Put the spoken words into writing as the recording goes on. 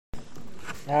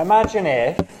Now imagine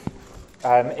if,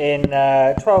 in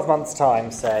 12 months'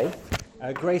 time, say,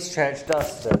 Grace Church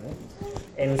Duston,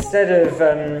 instead of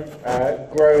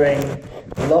growing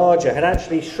larger, had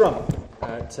actually shrunk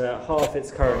to half its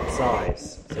current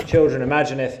size. So children,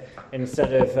 imagine if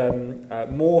instead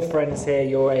of more friends here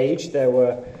your age, there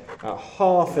were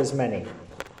half as many.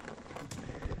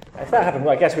 If that happened,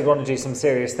 well, I guess we'd want to do some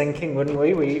serious thinking, wouldn't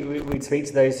we? We'd speak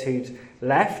to those who'd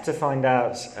left to find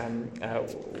out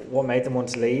what made them want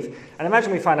to leave. And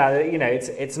imagine we find out that,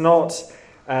 it's not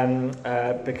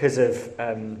because of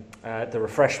the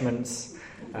refreshments,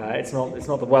 it's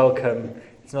not the welcome,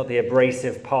 it's not the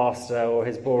abrasive pastor or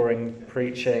his boring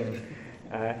preaching.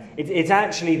 It's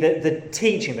actually the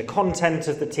teaching, the content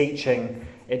of the teaching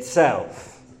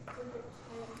itself.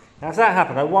 Now, if that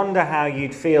happened, I wonder how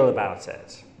you'd feel about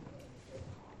it.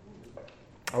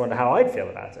 I wonder how I'd feel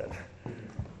about it.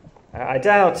 I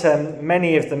doubt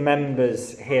many of the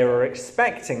members here are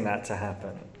expecting that to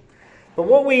happen. But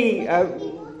what we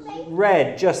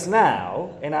read just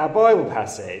now in our Bible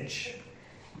passage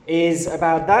is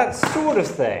about that sort of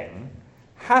thing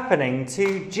happening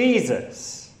to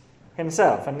Jesus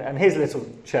himself and his little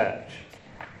church.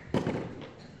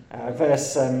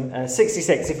 Verse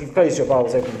 66, if you've closed your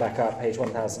Bibles, open back up, page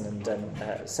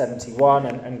 1071,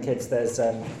 and kids, there's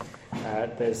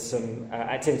some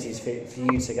activities for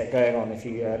you to get going on. If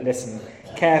you listen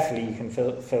carefully, you can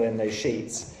fill in those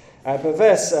sheets. But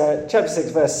chapter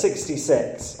 6, verse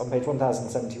 66 on page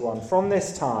 1071. From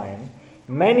this time,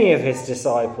 many of his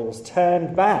disciples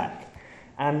turned back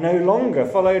and no longer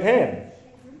followed him.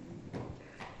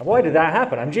 And why did that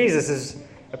happen? And Jesus is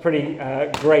a pretty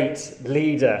great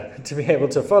leader to be able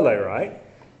to follow, right?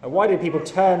 And why did people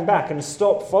turn back and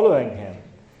stop following him?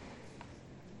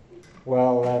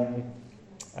 Well,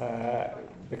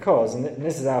 because, and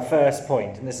this is our first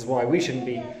point, and this is why we shouldn't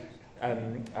be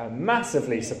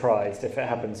massively surprised if it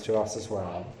happens to us as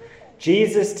well.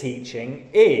 Jesus' teaching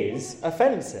is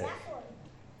offensive.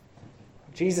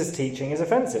 Jesus' teaching is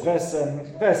offensive. Verse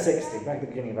 60, back at the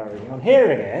beginning of our reading. On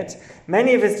hearing it,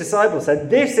 many of his disciples said,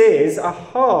 "This is a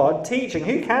hard teaching.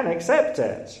 Who can accept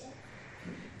it?"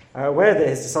 Aware that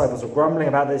his disciples were grumbling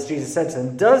about this, Jesus said to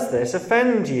them, "Does this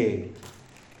offend you?"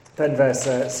 Then verse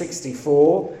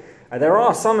 64, there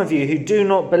are some of you who do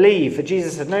not believe, for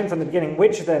Jesus had known from the beginning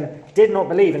which of them did not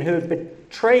believe and who would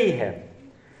betray him.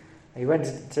 He went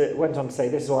on to say,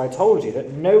 "This is why I told you,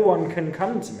 that no one can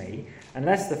come to me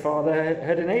unless the Father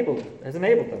has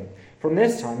enabled them." From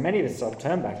this time, many of his disciples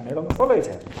turned back and no longer followed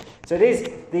him. So it is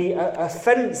the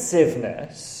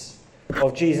offensiveness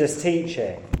of Jesus'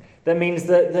 teaching that means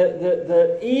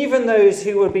that even those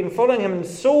who had been following him and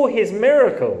saw his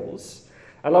miracles,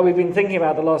 like we've been thinking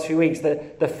about the last few weeks,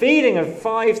 the feeding of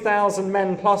 5,000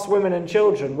 men plus women and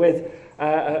children with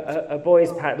a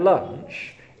boys' packed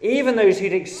lunch, even those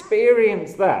who'd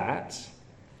experienced that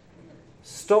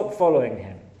stopped following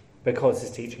him because his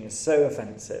teaching is so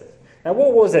offensive. Now,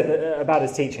 what was it about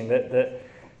his teaching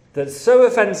that's so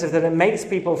offensive that it makes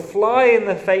people fly in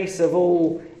the face of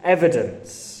all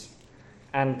evidence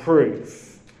and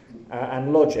proof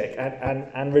and logic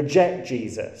and reject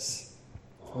Jesus?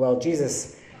 Well,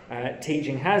 Jesus'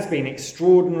 teaching has been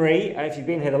extraordinary. If you've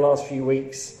been here the last few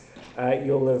weeks,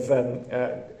 you'll have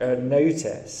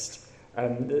noticed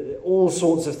all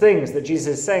sorts of things that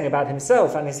Jesus is saying about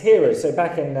himself and his hearers. So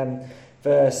back in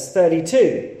verse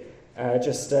 32,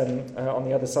 just on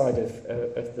the other side of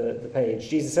the page,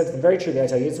 Jesus said to them, "Very truly I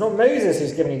tell you, it's not Moses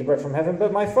who's given you the bread from heaven,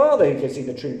 but my Father who gives you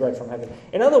the true bread from heaven."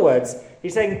 In other words,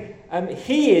 he's saying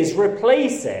he is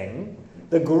replacing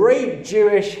the great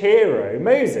Jewish hero,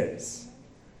 Moses.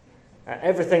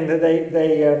 Everything that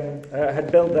they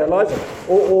had built their lives on.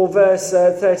 Or verse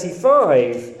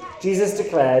 35, Jesus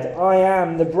declared, "I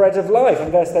am the bread of life."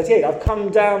 And verse 38, "I've come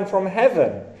down from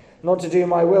heaven, not to do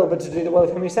my will, but to do the will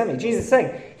of him who sent me." Jesus is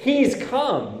saying, he's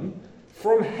come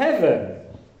from heaven.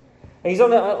 And he's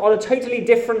on a totally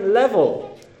different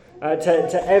level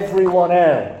to everyone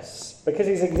else, because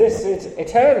he's existed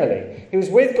eternally. He was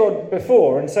with God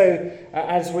before, and so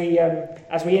as we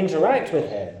interact with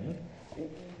him,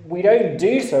 we don't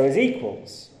do so as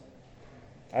equals.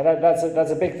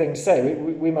 That's a big thing to say.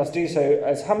 We must do so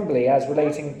as humbly as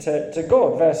relating to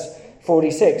God. Verse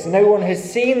 46, "No one has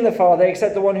seen the Father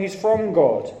except the one who's from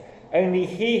God. Only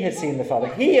he has seen the Father.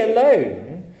 He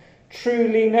alone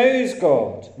truly knows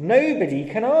God. Nobody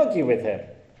can argue with him."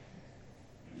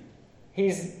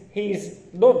 He's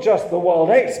not just the world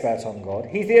expert on God,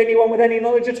 he's the only one with any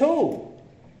knowledge at all.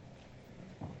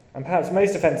 And perhaps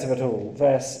most offensive of all,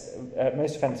 verse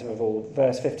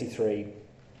 53.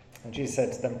 And Jesus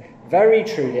said to them, "Very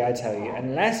truly I tell you,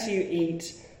 unless you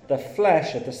eat the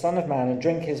flesh of the Son of Man and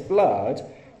drink his blood,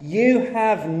 you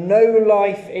have no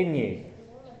life in you.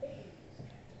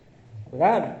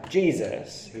 Without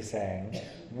Jesus, he's saying,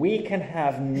 we can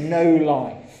have no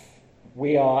life.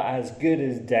 We are as good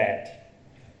as dead.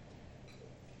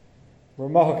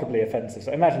 Remarkably offensive.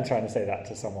 So imagine trying to say that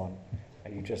to someone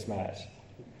you just met.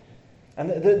 And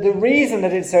the reason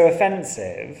that it's so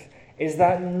offensive is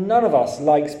that none of us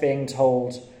likes being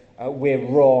told we're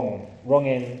wrong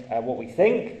in what we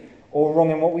think or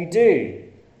wrong in what we do.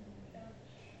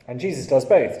 And Jesus does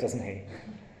both, doesn't he?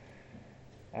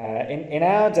 In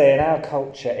our day, in our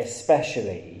culture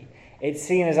especially, it's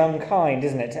seen as unkind,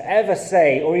 isn't it, to ever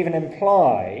say or even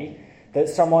imply that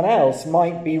someone else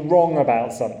might be wrong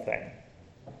about something.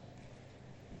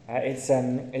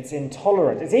 It's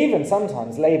intolerant. It's even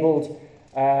sometimes labelled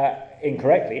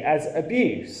incorrectly as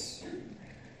abuse.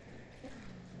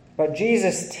 But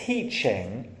Jesus'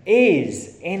 teaching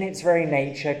is, in its very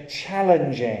nature,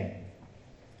 challenging.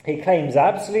 He claims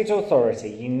absolute authority,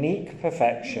 unique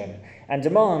perfection, and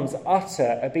demands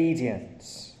utter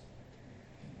obedience.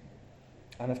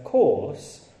 And of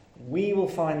course, we will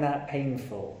find that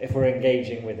painful if we're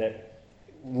engaging with it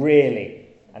really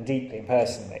and deeply and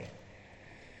personally.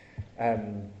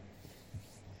 And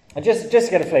just to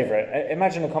get a flavour,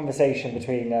 imagine a conversation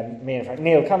between me and Frank.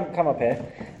 Neil, come up here.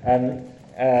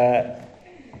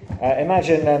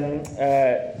 Imagine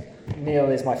Neil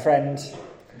is my friend. So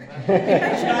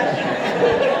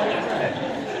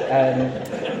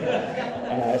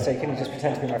can you just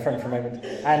pretend to be my friend for a moment?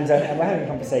 And we're having a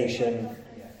conversation.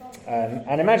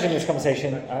 And imagine this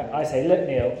conversation. I say, look,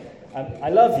 Neil, I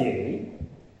love you,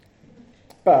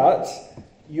 but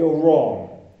you're wrong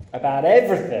about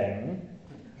everything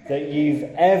that you've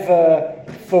ever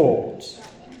thought.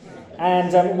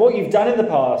 And what you've done in the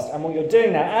past and what you're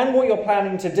doing now and what you're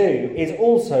planning to do is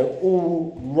also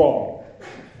all wrong.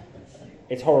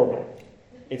 It's horrible.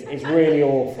 It's really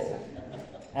awful.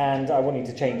 And I want you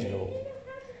to change it all.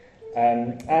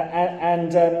 And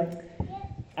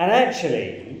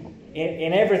actually,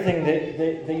 in everything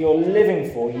that you're living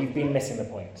for, you've been missing the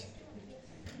point.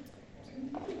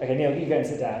 Okay, Neil, you go and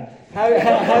sit down. How do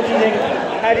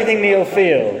you think Neil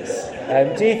feels?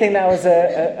 Do you think that was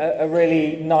a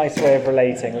really nice way of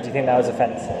relating, or do you think that was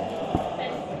offensive?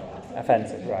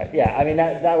 Offensive, right? Yeah, I mean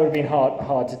that would have been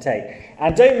hard to take.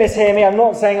 And don't mishear me. I'm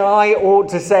not saying I ought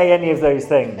to say any of those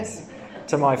things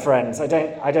to my friends. I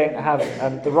don't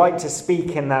have the right to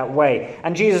speak in that way.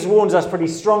 And Jesus warns us pretty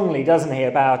strongly, doesn't he,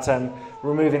 about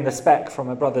removing the speck from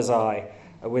a brother's eye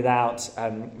without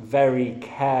very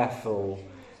careful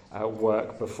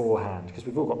work beforehand, because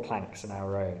we've all got planks in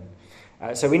our own.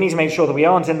 So we need to make sure that we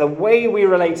aren't, in the way we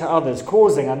relate to others,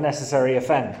 causing unnecessary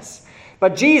offence.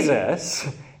 But Jesus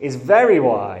is very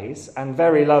wise and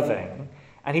very loving,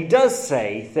 and he does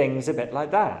say things a bit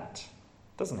like that,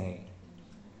 doesn't he?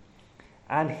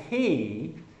 And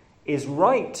he is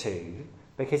right to,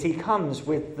 because he comes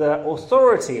with the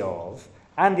authority of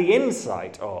and the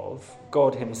insight of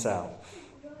God himself.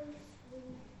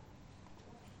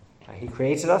 He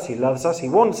created us, he loves us, he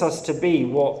wants us to be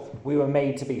what we were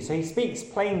made to be. So he speaks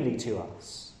plainly to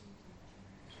us.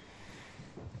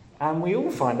 And we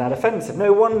all find that offensive.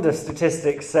 No wonder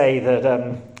statistics say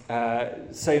that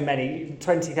so many,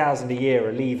 20,000 a year,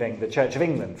 are leaving the Church of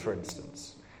England, for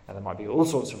instance. And there might be all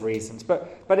sorts of reasons. But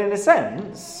in a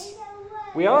sense,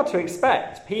 we are to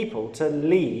expect people to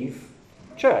leave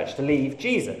church, to leave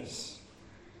Jesus.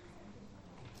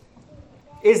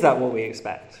 Is that what we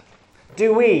expect?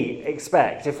 Do we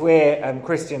expect, if we're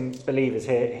Christian believers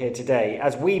here today,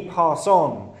 as we pass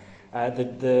on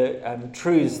the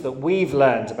truths that we've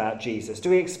learned about Jesus, do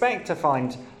we expect to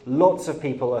find lots of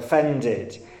people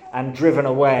offended and driven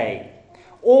away?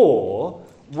 Or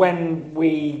when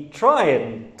we try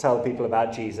and tell people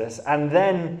about Jesus and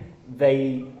then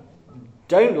they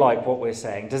don't like what we're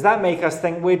saying, does that make us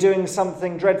think we're doing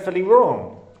something dreadfully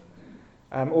wrong?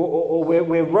 Or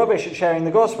we're rubbish at sharing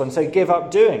the gospel and so give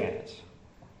up doing it?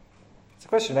 It's a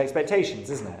question of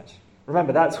expectations, isn't it?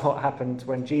 Remember, that's what happened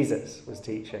when Jesus was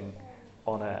teaching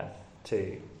on earth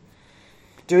too.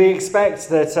 Do we expect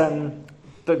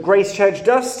that Grace Church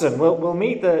Duston will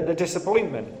meet the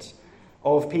disappointment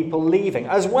of people leaving,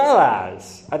 as well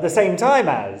as, at the same time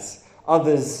as,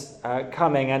 others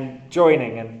coming and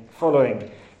joining and following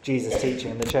Jesus'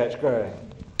 teaching and the church growing?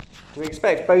 Do we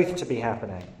expect both to be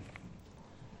happening?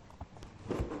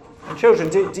 And children,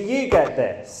 do you get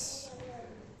this?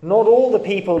 Not all the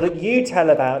people that you tell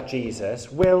about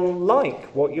Jesus will like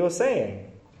what you're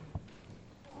saying.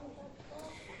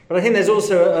 But I think there's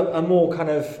also a more kind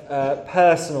of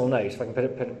personal note, if I can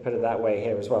put it that way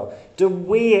here as well. Do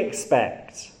we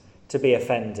expect to be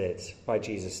offended by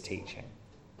Jesus' teaching?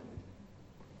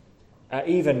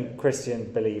 Even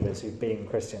Christian believers who've been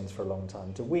Christians for a long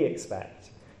time, do we expect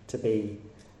to be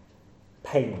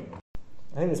pained?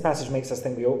 I think this passage makes us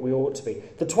think we ought to be.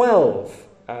 The 12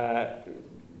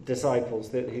 disciples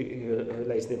who are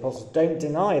later the apostles don't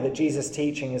deny that Jesus'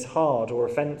 teaching is hard or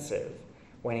offensive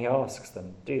when he asks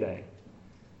them, do they?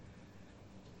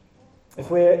 If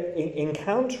we're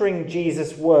encountering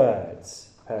Jesus' words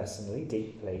personally,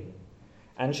 deeply,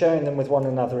 and sharing them with one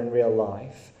another in real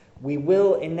life, we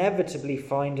will inevitably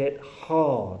find it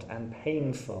hard and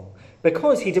painful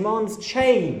because he demands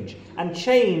change, and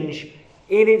change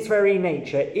in its very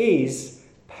nature is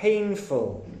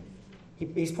painful.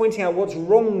 He's pointing out what's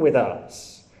wrong with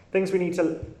us, things we need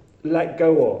to let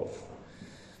go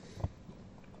of.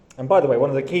 And by the way, one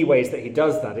of the key ways that he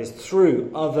does that is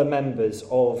through other members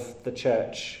of the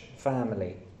church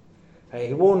family.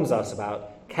 He warns us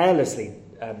about carelessly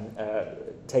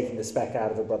taking the speck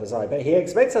out of a brother's eye, but he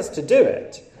expects us to do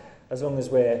it as long as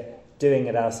we're doing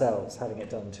it ourselves, having it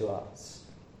done to us.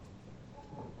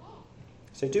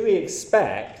 So do we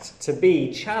expect to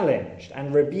be challenged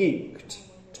and rebuked,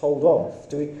 told off?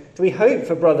 Do we hope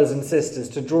for brothers and sisters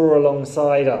to draw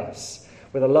alongside us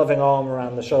with a loving arm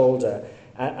around the shoulder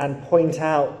and point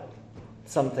out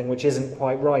something which isn't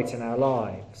quite right in our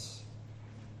lives?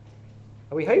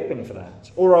 Are we hoping for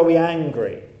that? Or are we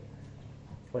angry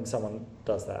when someone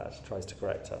does that, tries to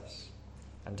correct us,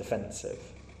 and defensive?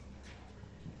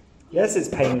 Yes, it's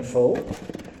painful,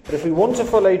 but if we want to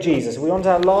follow Jesus, if we want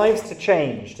our lives to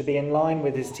change, to be in line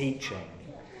with his teaching,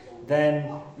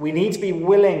 then we need to be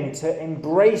willing to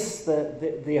embrace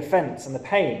the offence and the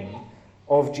pain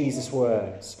of Jesus'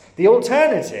 words. The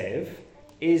alternative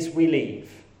is we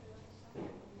leave.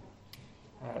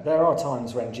 There are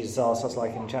times when Jesus asks us,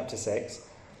 like in chapter 6,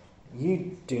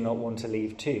 you do not want to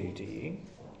leave too, do you?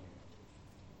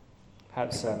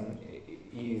 Perhaps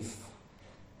you've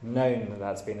known that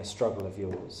that's been a struggle of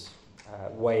yours,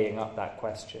 weighing up that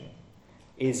question.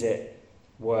 Is it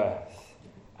worth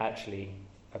actually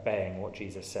obeying what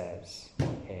Jesus says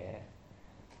here?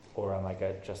 Or am I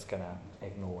just going to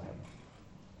ignore him,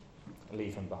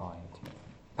 leave him behind?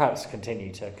 Perhaps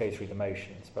continue to go through the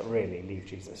motions, but really leave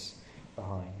Jesus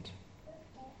behind.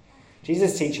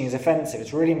 Jesus' teaching is offensive.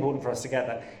 It's really important for us to get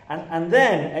that. And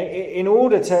then, in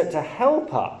order to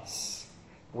help us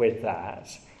with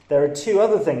that, there are two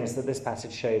other things that this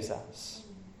passage shows us,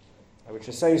 which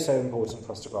are so important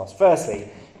for us to grasp.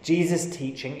 Firstly, Jesus'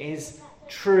 teaching is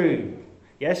true.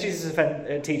 Yes, Jesus'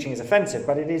 teaching is offensive,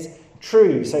 but it is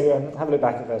true. So have a look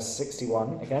back at verse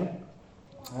 61 again.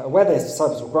 Whether his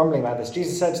disciples were grumbling about this,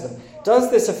 Jesus said to them,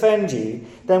 "Does this offend you?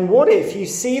 Then what if you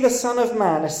see the Son of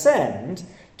Man ascend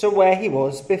to where he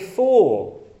was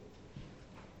before?"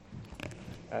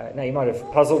 Now you might have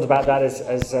puzzled about that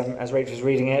as Rachel was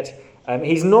reading it.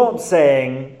 He's not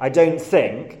saying, I don't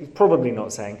think, he's probably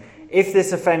not saying, if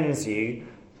this offends you,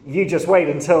 you just wait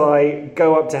until I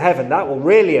go up to heaven. That will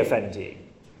really offend you.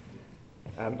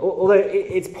 Although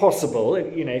it's possible,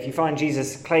 if you find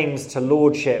Jesus' claims to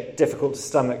lordship difficult to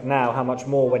stomach now, how much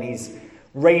more when he's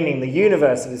reigning the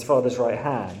universe at his Father's right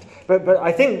hand. But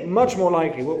I think much more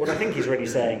likely, what I think he's really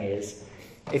saying is,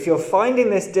 if you're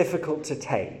finding this difficult to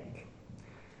take,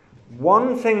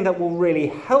 one thing that will really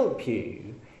help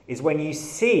you is when you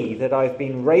see that I've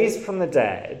been raised from the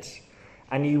dead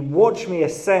and you watch me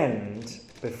ascend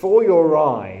before your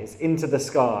eyes into the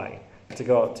sky to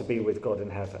go up to be with God in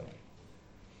heaven.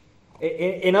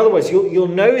 In other words, you'll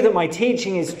know that my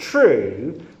teaching is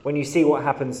true when you see what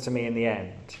happens to me in the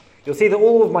end. You'll see that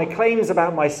all of my claims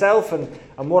about myself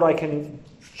and what I can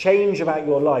change about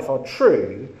your life are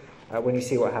true when you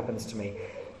see what happens to me.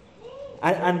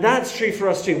 And that's true for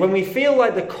us too. When we feel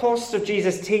like the cost of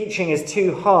Jesus' teaching is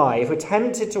too high, if we're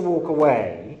tempted to walk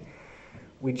away,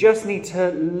 we just need to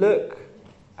look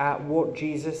at what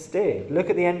Jesus did. Look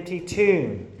at the empty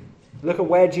tomb. Look at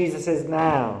where Jesus is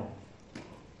now.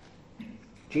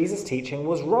 Jesus' teaching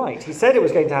was right. He said it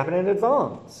was going to happen in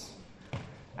advance.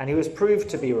 And he was proved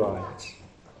to be right.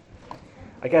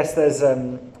 I guess there's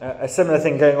a similar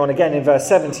thing going on again in verse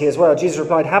 70 as well. Jesus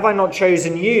replied, "Have I not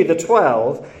chosen you, the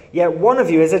 12? Yet one of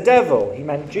you is a devil." He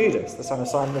meant Judas, the son of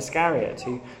Simon Iscariot,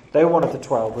 who, though one of the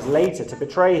 12, was later to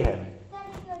betray him.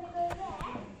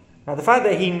 Now, the fact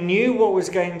that he knew what was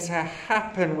going to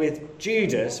happen with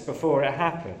Judas before it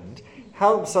happened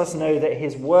helps us know that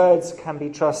his words can be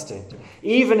trusted,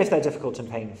 even if they're difficult and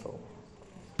painful.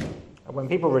 And when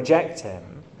people reject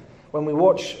him, when we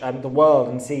watch the world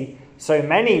and see so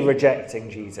many rejecting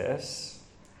Jesus,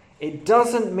 it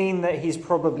doesn't mean that he's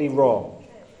probably wrong,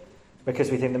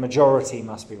 because we think the majority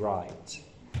must be right.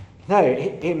 No,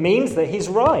 it means that he's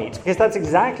right, because that's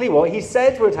exactly what he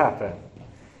said would happen.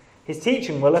 His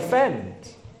teaching will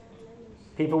offend.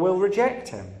 People will reject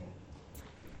him.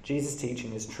 Jesus'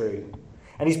 teaching is true.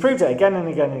 And he's proved it again and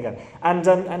again and again.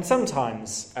 And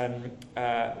sometimes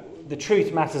the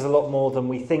truth matters a lot more than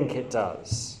we think it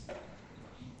does.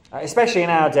 Especially in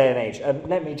our day and age.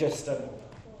 Let me just get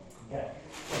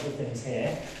a couple of things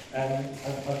here.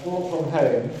 I've brought from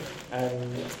home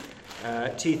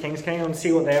 2 things. Can anyone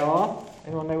see what they are?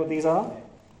 Anyone know what these are?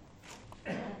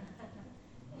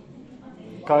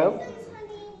 Kyle?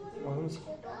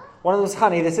 One of them's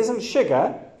honey. This isn't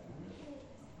sugar.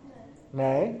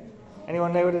 No.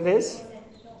 Anyone know what it is?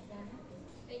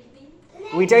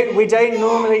 We don't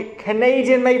normally...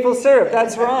 Canadian maple syrup,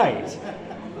 that's right.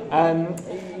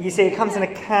 You see, it comes in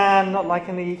a can, not like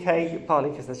in the UK,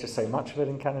 partly because there's just so much of it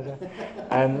in Canada.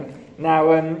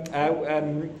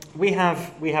 We have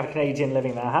a Canadian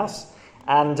living in our house,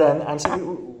 and so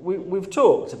we've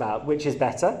talked about which is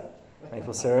better,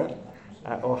 maple syrup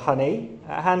or honey.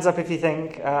 Hands up if you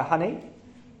think honey.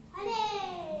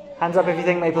 Hands up if you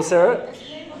think maple syrup.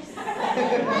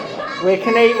 We're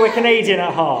Canadian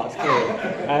at heart.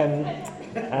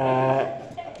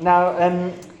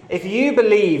 If you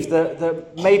believe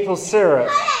that maple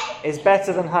syrup is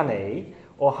better than honey,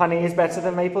 or honey is better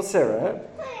than maple syrup,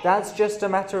 that's just a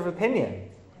matter of opinion.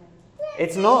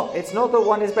 It's not that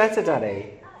one is better,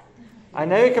 Danny. I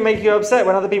know it can make you upset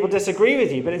when other people disagree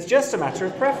with you, but it's just a matter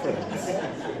of preference.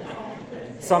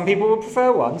 Some people will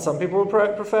prefer one, some people will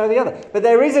prefer the other. But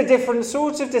there is a different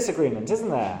sort of disagreement, isn't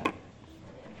there?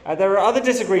 There are other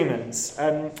disagreements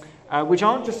which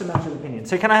aren't just a matter of opinion.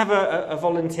 So can I have a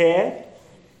volunteer?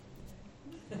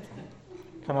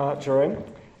 Come on up, Jerome.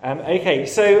 Okay,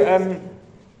 so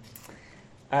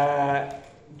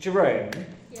Jerome,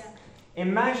 yeah.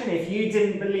 Imagine if you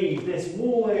didn't believe this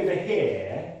wall over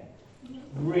here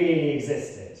really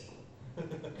existed.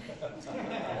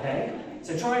 Okay?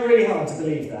 So try really hard to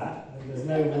believe that. There's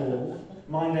no wall.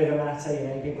 Mind over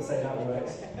matter, people say that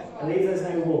works. Believe there's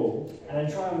no wall, and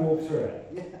then try and walk through it.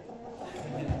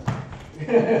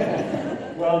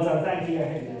 Well done, thank you.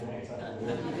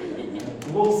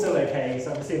 The wall's still okay,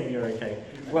 so I'm assuming you're okay.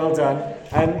 Well done.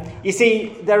 You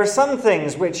see, there are some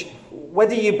things which,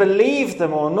 whether you believe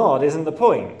them or not, isn't the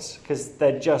point, because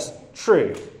they're just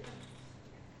true.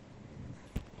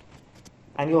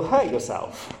 And you'll hurt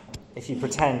yourself if you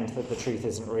pretend that the truth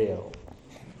isn't real.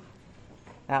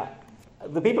 Now,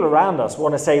 the people around us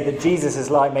want to say that Jesus is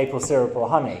like maple syrup or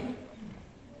honey.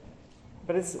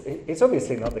 But it's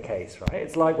obviously not the case, right?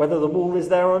 It's like whether the wall is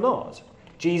there or not.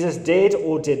 Jesus did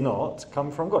or did not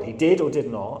come from God. He did or did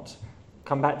not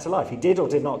come back to life. He did or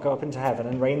did not go up into heaven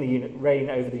and reign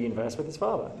over the universe with his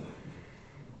Father.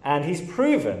 And he's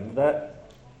proven that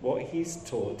what he's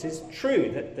taught is true,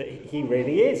 that he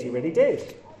really is, he really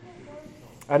did.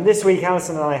 And this week,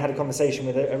 Alison and I had a conversation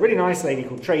with a really nice lady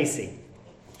called Tracy.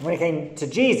 When it came to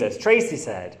Jesus, Tracy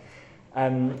said,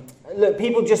 look,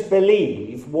 people just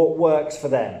believe what works for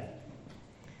them.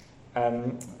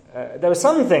 There were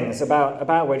some things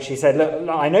about which she said, look,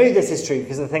 I know this is true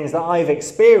because of the things that I've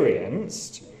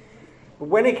experienced. But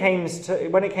when it came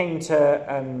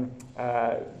to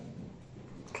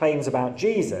claims about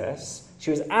Jesus,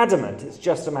 she was adamant it's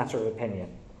just a matter of opinion.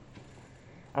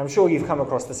 I'm sure you've come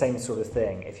across the same sort of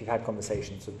thing if you've had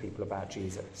conversations with people about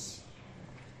Jesus.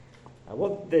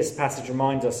 What this passage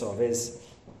reminds us of is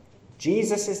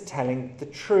Jesus is telling the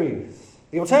truth.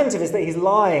 The alternative is that he's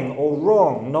lying or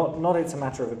wrong, not it's a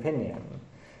matter of opinion.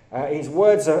 His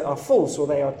words are false or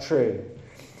they are true.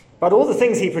 But all the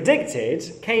things he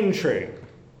predicted came true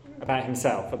about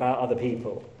himself, about other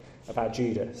people, about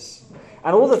Judas.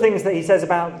 And all the things that he says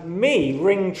about me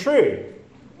ring true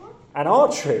and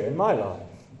are true in my life.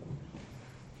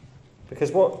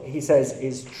 Because what he says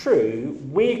is true,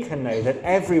 we can know that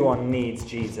everyone needs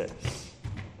Jesus.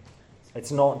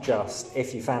 It's not just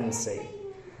if you fancy.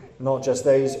 Not just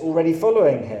those already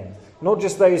following him. Not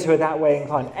just those who are that way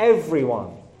inclined.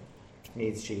 Everyone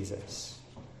needs Jesus.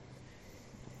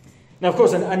 Now, of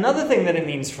course, another thing that it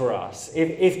means for us,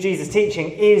 if Jesus'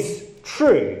 teaching is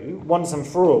true once and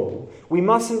for all, we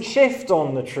mustn't shift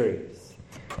on the truth.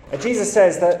 Jesus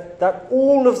says that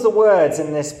all of the words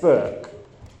in this book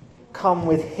come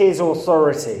with his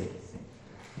authority.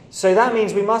 So that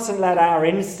means we mustn't let our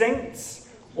instincts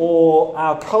or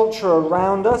our culture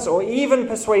around us or even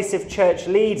persuasive church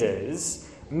leaders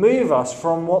move us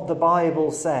from what the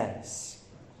Bible says.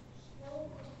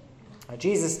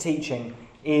 Jesus' teaching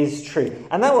is true.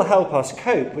 And that will help us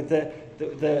cope with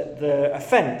the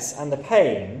offence and the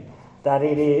pain that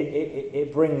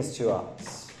it brings to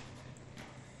us.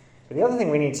 But the other thing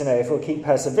we need to know, if we'll keep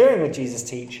persevering with Jesus'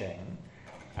 teaching,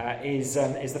 is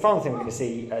the final thing we're going to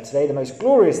see today, the most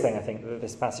glorious thing, I think, that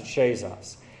this passage shows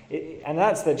us. And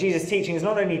that's that Jesus' teaching is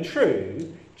not only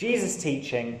true, Jesus'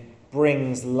 teaching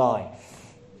brings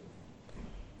life.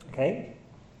 Okay?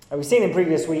 We've seen in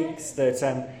previous weeks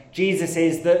that Jesus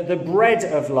is the bread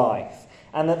of life,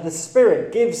 and that the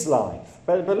Spirit gives life.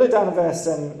 But look down at verse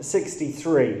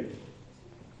 63.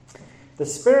 The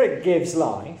Spirit gives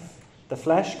life, the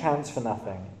flesh counts for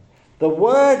nothing. The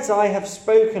words I have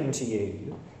spoken to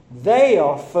you, they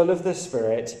are full of the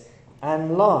Spirit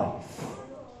and life.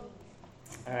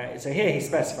 So here he's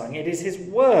specifying it is his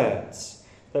words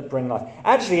that bring life.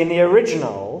 Actually, in the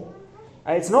original,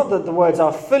 it's not that the words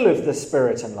are full of the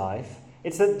Spirit and life,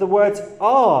 it's that the words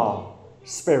are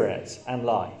Spirit and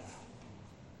life.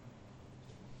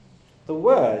 The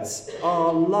words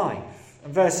are life.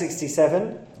 In verse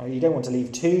 67, you don't want to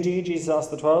leave two, do you? Jesus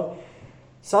asked the 12.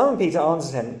 Simon Peter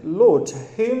answered him, Lord, to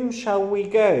whom shall we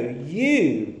go?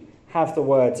 You have the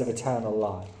words of eternal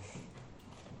life.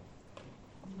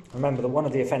 Remember that one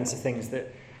of the offensive things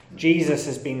that Jesus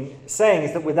has been saying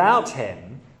is that without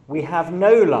him, we have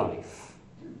no life.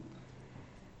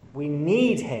 We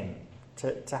need him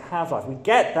to have life. We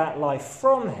get that life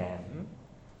from him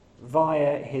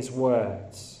via his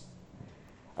words.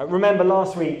 Remember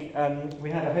last weck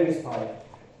we had a hose pipe.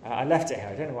 I left it here.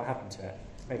 I don't know what happened to it.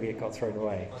 Maybe it got thrown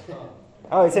away.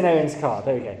 Oh, it's in Owen's car.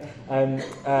 There we go.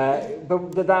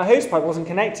 But that hose pipe wasn't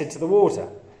connected to the water.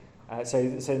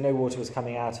 So no water was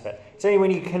coming out of it. It's only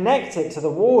when you connect it to the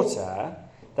water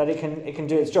that it can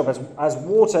do its job. As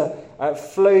water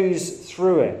flows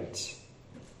through it.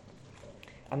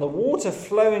 And the water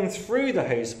flowing through the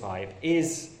hose pipe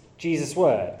is Jesus'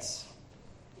 words.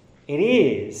 It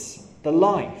is the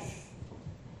life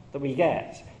that we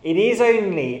get. It is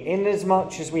only in as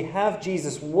much as we have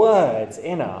Jesus' words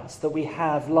in us that we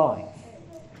have life.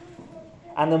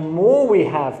 And the more we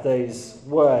have those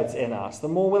words in us, the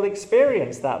more we'll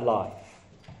experience that life.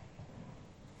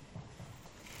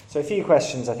 So a few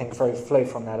questions, I think, flow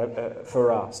from that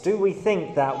for us. Do we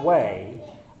think that way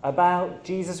about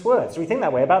Jesus' words? Do we think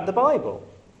that way about the Bible?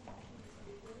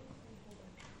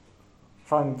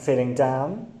 If I'm feeling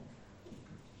down,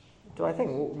 do I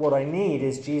think what I need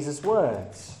is Jesus'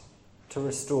 words to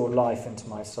restore life into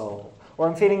my soul? Or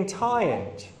I'm feeling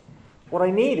tired. What I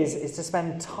need is to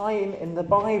spend time in the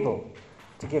Bible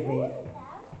to give me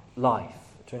life,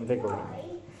 to invigorate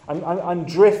me. I'm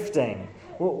drifting.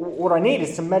 What I need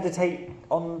is to meditate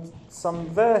on some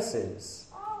verses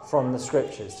from the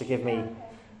Scriptures to give me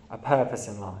a purpose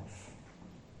in life.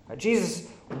 Jesus'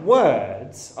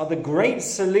 words are the great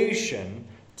solution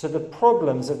to the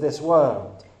problems of this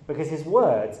world, because his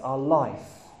words are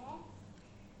life.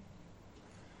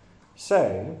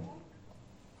 So,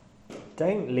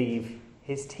 don't leave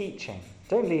his teaching.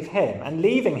 Don't leave him. And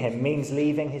leaving him means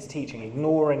leaving his teaching,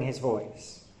 ignoring his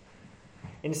voice.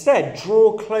 Instead,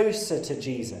 draw closer to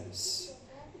Jesus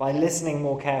by listening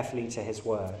more carefully to his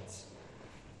words.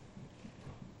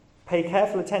 Pay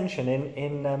careful attention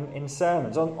in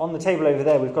sermons. On the table over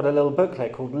there, we've got a little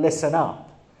booklet called Listen Up,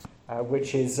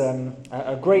 which is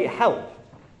a great help.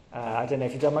 I don't know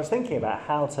if you've done much thinking about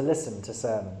how to listen to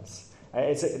sermons.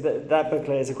 That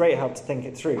booklet is a great help to think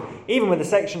it through, even with a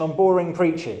section on boring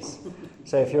preachers.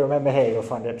 So if you remember here, you'll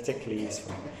find it particularly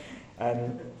useful.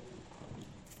 And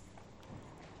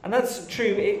that's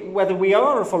true whether we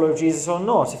are a follower of Jesus or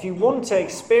not. If you want to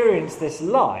experience this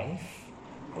life,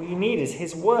 what you need is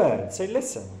his word. So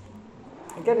listen.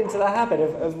 And get into the habit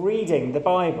of reading the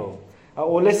Bible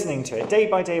or listening to it day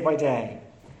by day by day.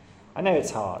 I know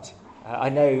it's hard. I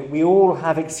know we all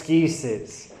have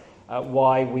excuses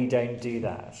why we don't do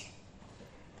that.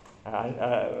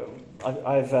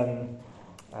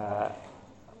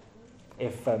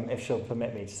 If she'll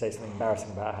permit me to say something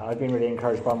embarrassing about her, I've been really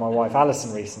encouraged by my wife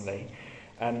Alison recently,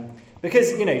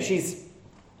 because she's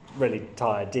really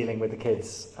tired dealing with the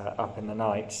kids up in the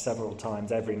night several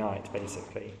times every night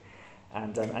basically,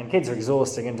 and kids are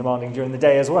exhausting and demanding during the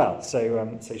day as well.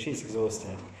 So she's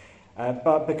exhausted.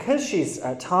 But because she's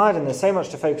tired and there's so much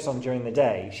to focus on during the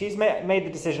day, she's made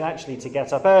the decision actually to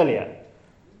get up earlier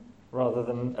rather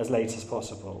than as late as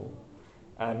possible,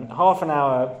 half an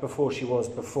hour before she was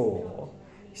before,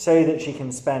 so that she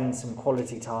can spend some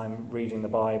quality time reading the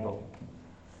Bible,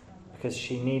 because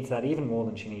she needs that even more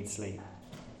than she needs sleep.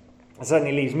 It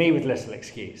certainly leaves me with little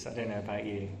excuse. I don't know about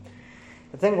you.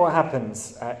 But think what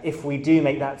happens if we do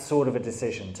make that sort of a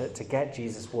decision to get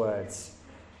Jesus' words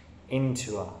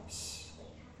into us.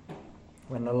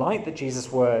 When the light that Jesus'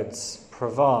 words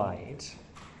provide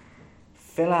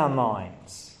fill our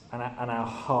minds, and our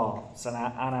hearts and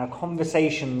our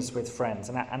conversations with friends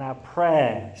and our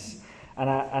prayers and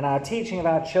our teaching of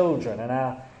our children and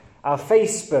our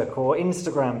Facebook or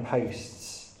Instagram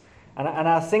posts and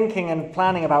our thinking and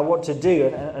planning about what to do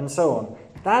and so on,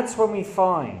 that's when we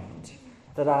find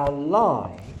that our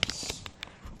lives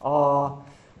are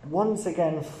once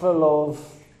again full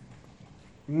of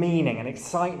meaning and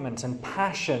excitement and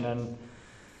passion and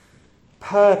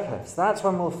purpose. That's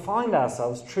when we'll find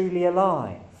ourselves truly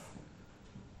alive.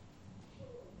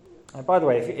 And by the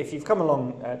way, if you've come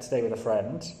along today with a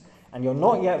friend and you're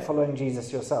not yet following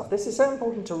Jesus yourself, this is so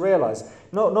important to realise.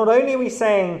 Not only are we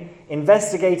saying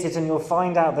investigate it and you'll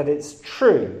find out that it's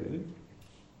true,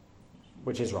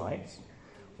 which is right,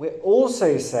 we're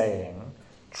also saying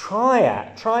try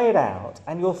it out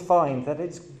and you'll find that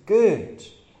it's good,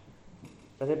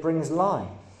 that it brings life.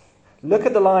 Look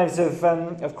at the lives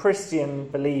of Christian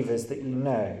believers that you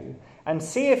know and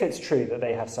see if it's true that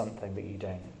they have something that you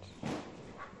don't.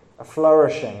 A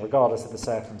flourishing, regardless of the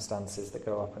circumstances that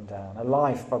go up and down. A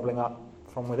life bubbling up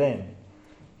from within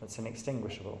that's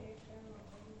inextinguishable.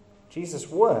 Jesus'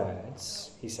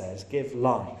 words, he says, give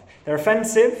life. They're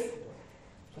offensive,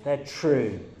 but they're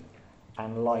true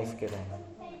and life-giving.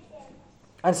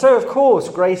 And so, of course,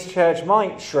 Grace Church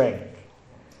might shrink.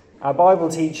 Our Bible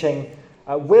teaching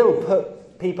will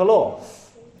put people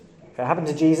off. If it happened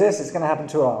to Jesus, it's going to happen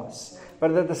to us.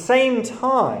 But at the same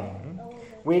time,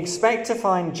 we expect to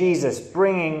find Jesus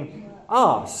bringing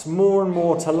us more and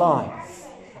more to life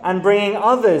and bringing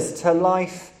others to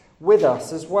life with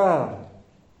us as well.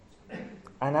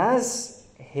 And as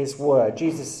his word,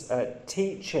 Jesus'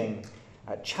 teaching,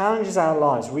 challenges our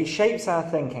lives, reshapes our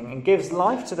thinking, and gives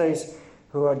life to those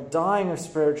who are dying of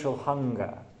spiritual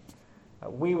hunger,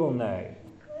 we will know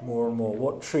more and more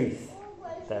what truth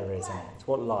there is in it,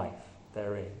 what life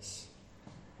there is,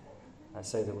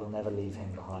 so that we'll never leave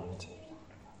him behind.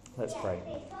 Let's pray.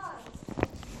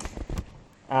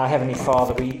 Our Heavenly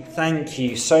Father, we thank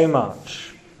you so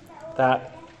much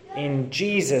that in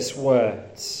Jesus'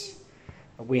 words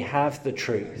we have the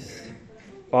truth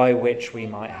by which we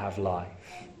might have life.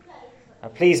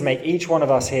 Please make each one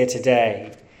of us here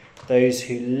today those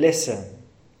who listen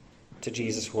to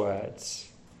Jesus' words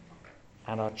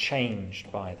and are changed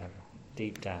by them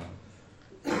deep down.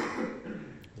 We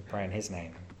pray in his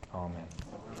name. Amen.